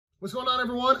What's going on,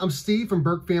 everyone? I'm Steve from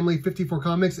Burke Family 54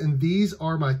 Comics, and these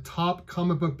are my top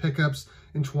comic book pickups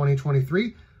in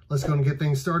 2023. Let's go and get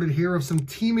things started here with some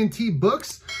TMNT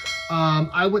books.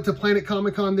 I went to Planet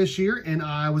Comic Con this year, and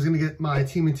I was going to get my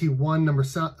TMNT 1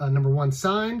 number 1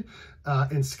 signed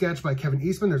and sketched by Kevin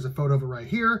Eastman. There's a photo of it right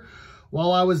here.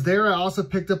 While I was there, I also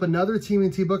picked up another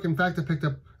TMNT book. In fact, I picked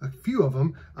up a few of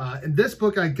them. And this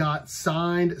book I got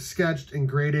signed, sketched, and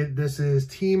graded. This is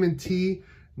TMNT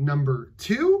number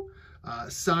 2.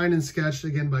 Signed and sketched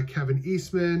again by Kevin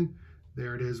Eastman.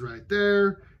 There it is right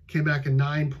there. Came back in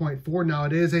 9.4. Now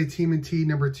it is a TMNT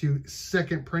number 2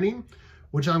 second printing,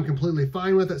 which I'm completely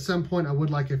fine with. At some point I would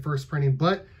like a first printing,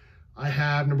 but I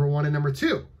have number 1 and number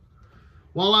 2.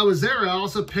 While I was there, I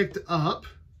also picked up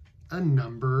a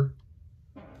number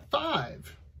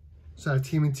 5. So I have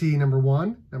TMNT number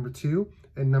 1, number 2,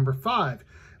 and number 5.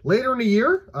 Later in the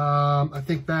year, I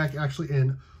think back actually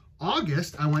in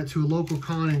August, I went to a local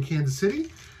con in Kansas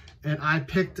City, and I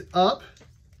picked up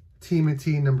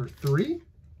TMNT number 3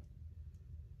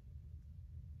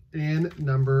 and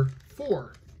number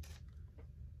 4.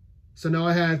 So now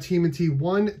I have TMNT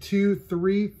 1, 2,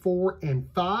 3, 4, and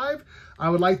 5. I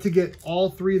would like to get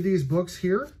all 3 of these books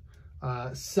here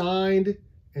signed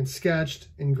and sketched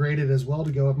and graded as well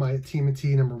to go with my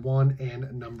TMNT number 1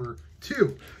 and number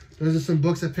 2. Those are some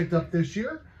books I picked up this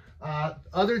year.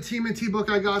 Other TMNT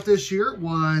book I got this year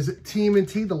was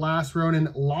TMNT The Last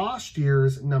Ronin, last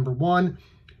year's number 1.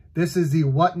 This is the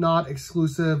Whatnot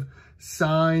exclusive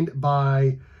signed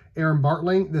by Aaron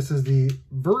Bartling. This is the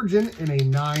Virgin in a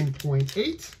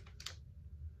 9.8.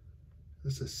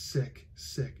 This is sick,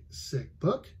 sick, sick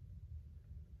book.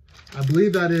 I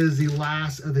believe that is the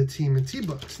last of the TMNT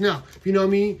books. Now, if you know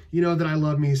me, you know that I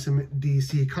love me some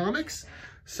DC comics.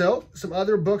 So, some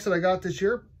other books that I got this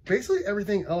year. Basically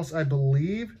everything else, I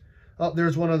believe. Oh,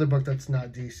 there's one other book that's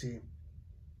not DC.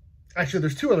 Actually,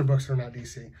 there's 2 other books that are not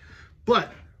DC.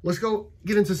 But let's go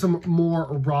get into some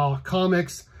more raw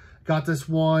comics. Got this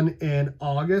one in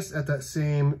August at that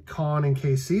same con in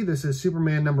KC. This is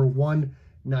Superman number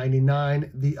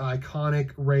 199, the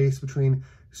iconic race between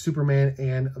Superman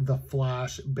and the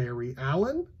Flash, Barry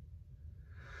Allen.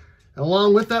 And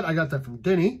along with that, I got that from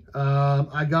Denny.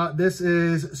 This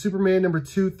is Superman number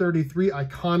 233,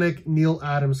 iconic Neil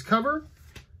Adams cover.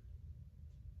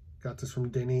 Got this from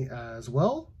Denny as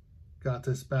well. Got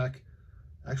this back,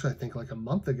 actually, I think like a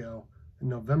month ago in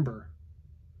November.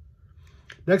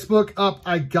 Next book up,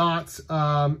 I got,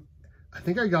 I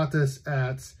think I got this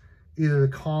at either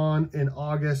the con in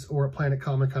August or at Planet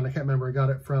Comic Con. I can't remember. I got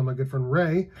it from my good friend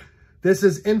Ray. This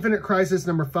is Infinite Crisis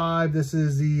number 5. This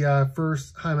is the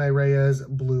first Jaime Reyes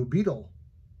Blue Beetle.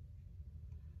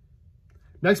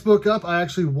 Next book up, I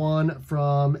actually won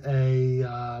from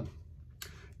a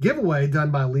giveaway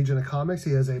done by Legion of Comics.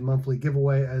 He has a monthly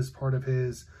giveaway as part of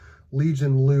his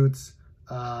Legion Loots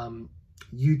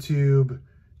YouTube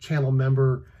channel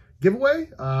member giveaway.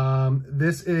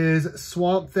 This is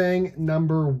Swamp Thing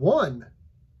number 1.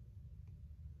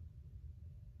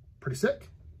 Pretty sick.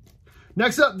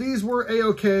 Next up, these were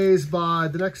AOKs by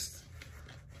the next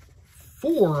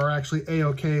 4 are actually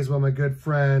AOKs by my good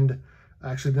friend.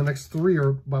 Actually, the next 3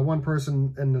 are by one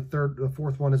person, and the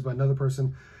 4th one is by another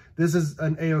person. This is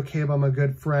an AOK by my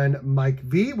good friend Mike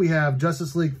V. We have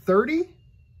Justice League 30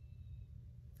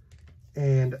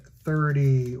 and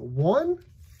 31.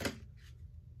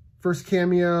 First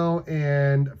cameo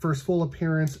and first full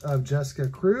appearance of Jessica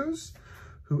Cruz,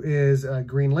 who is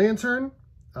Green Lantern.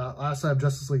 I also have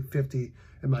Justice League 50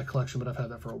 in my collection, but I've had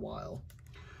that for a while.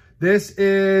 This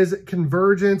is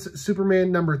Convergence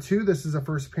Superman number 2. This is the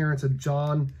first appearance of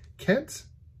John Kent.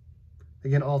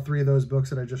 Again, all 3 of those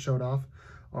books that I just showed off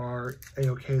are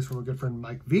AOKs from a good friend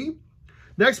Mike V.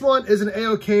 Next one is an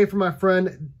AOK from my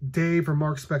friend Dave from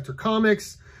Mark Spector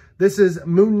Comics. This is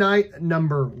Moon Knight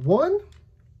number 1.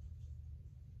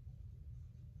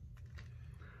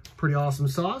 Pretty awesome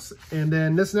sauce. And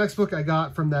then this next book I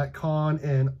got from that con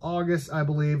in August, I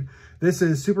believe. This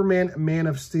is Superman Man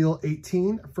of Steel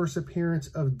 18, first appearance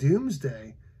of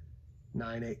Doomsday.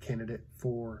 9/8 candidate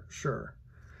for sure.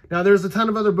 Now there's a ton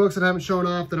of other books that I haven't shown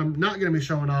off that I'm not going to be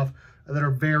showing off that are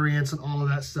variants and all of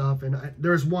that stuff. And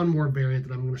there's one more variant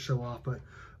that I'm going to show off, but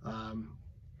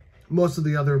most of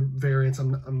the other variants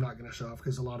I'm not going to show off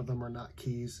because a lot of them are not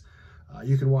keys.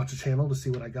 You can watch the channel to see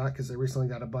what I got because I recently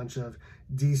got a bunch of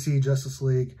DC Justice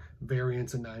League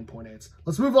variants and 9.8s.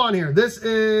 Let's move on here. This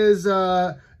is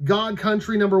God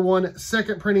Country number 1,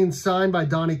 second printing signed by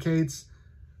Donny Cates.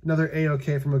 Another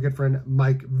AOK from a good friend,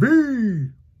 Mike V.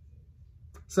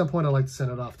 At some point, I'd like to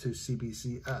send it off to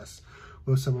CBCS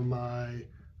with some of my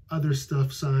other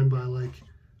stuff signed by like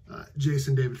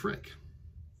Jason David Frank.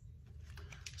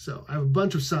 So I have a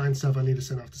bunch of signed stuff I need to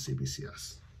send off to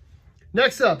CBCS.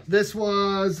 Next up, this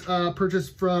was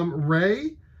purchased from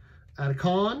Ray at a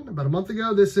con about a month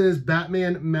ago. This is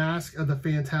Batman Mask of the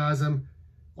Phantasm.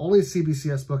 Only a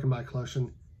CBCS book in my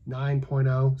collection.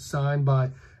 9.0, signed by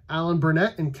Alan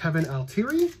Burnett and Kevin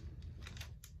Altieri.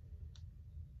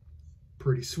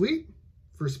 Pretty sweet.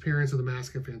 First appearance of the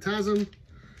Mask of Phantasm.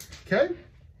 Okay.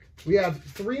 We have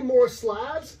 3 more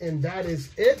slabs, and that is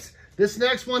it. This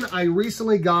next one I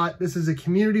recently got. This is a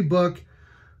community book.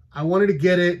 I wanted to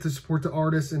get it to support the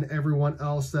artists and everyone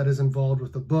else that is involved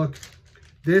with the book.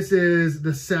 This is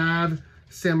the Savage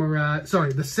Samurai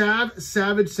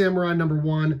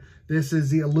 #1. This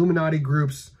is the Illuminati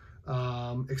Group's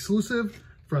exclusive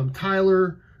from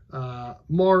Tyler,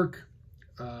 Mark,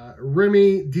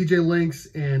 Remy, DJ Lynx,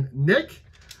 and Nick.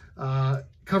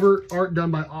 Cover art done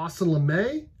by Austin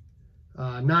LeMay.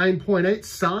 9.8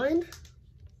 signed.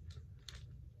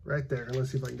 Right there. And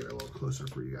let's see if I can get it a little closer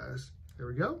for you guys. There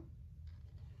we go.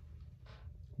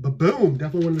 Ba-boom.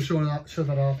 Definitely wanted to show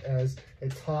that off as a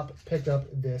top pickup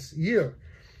this year.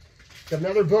 Got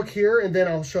another book here, and then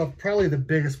I'll show probably the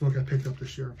biggest book I picked up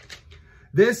this year.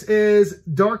 This is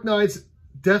Dark Knight's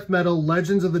Death Metal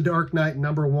Legends of the Dark Knight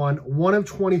 #1, 1 of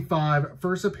 25,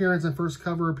 first appearance and first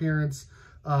cover appearance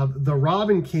of the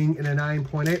Robin King in a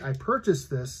 9.8. I purchased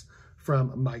this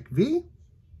from Mike V.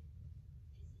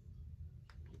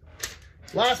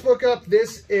 Last book up,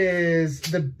 this is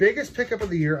the biggest pickup of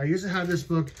the year. I used to have this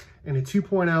book in a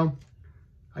 2.0.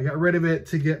 I got rid of it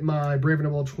to get my Brave and the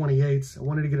Bold 28s. I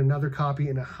wanted to get another copy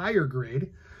in a higher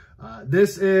grade.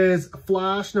 This is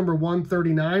Flash number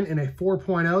 139 in a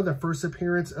 4.0, the first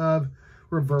appearance of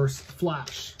Reverse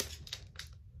Flash.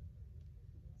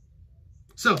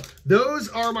 So those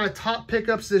are my top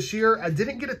pickups this year. I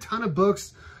didn't get a ton of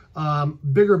books,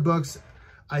 bigger books,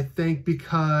 I think,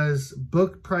 because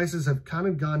book prices have kind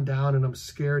of gone down and I'm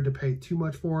scared to pay too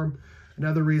much for them.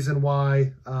 Another reason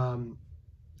why,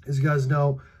 as you guys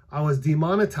know, I was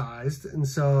demonetized, and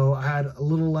so I had a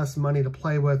little less money to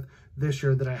play with this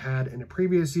year than I had in the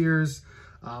previous years.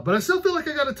 But I still feel like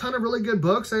I got a ton of really good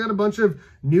books. I got a bunch of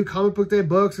new Comic Book Day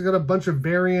books. I got a bunch of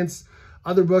variants,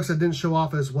 other books I didn't show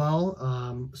off as well.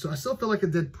 So I still feel like I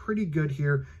did pretty good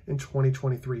here in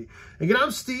 2023. Again,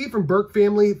 I'm Steve from Burke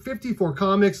Family 54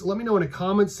 Comics. Let me know in the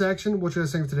comments section what you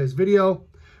guys think of today's video.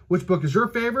 Which book is your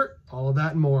favorite? All of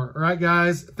that and more. All right,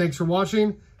 guys, thanks for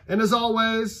watching. And as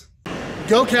always,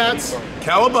 go Cats!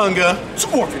 Cowabunga! It's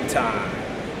morphin' time!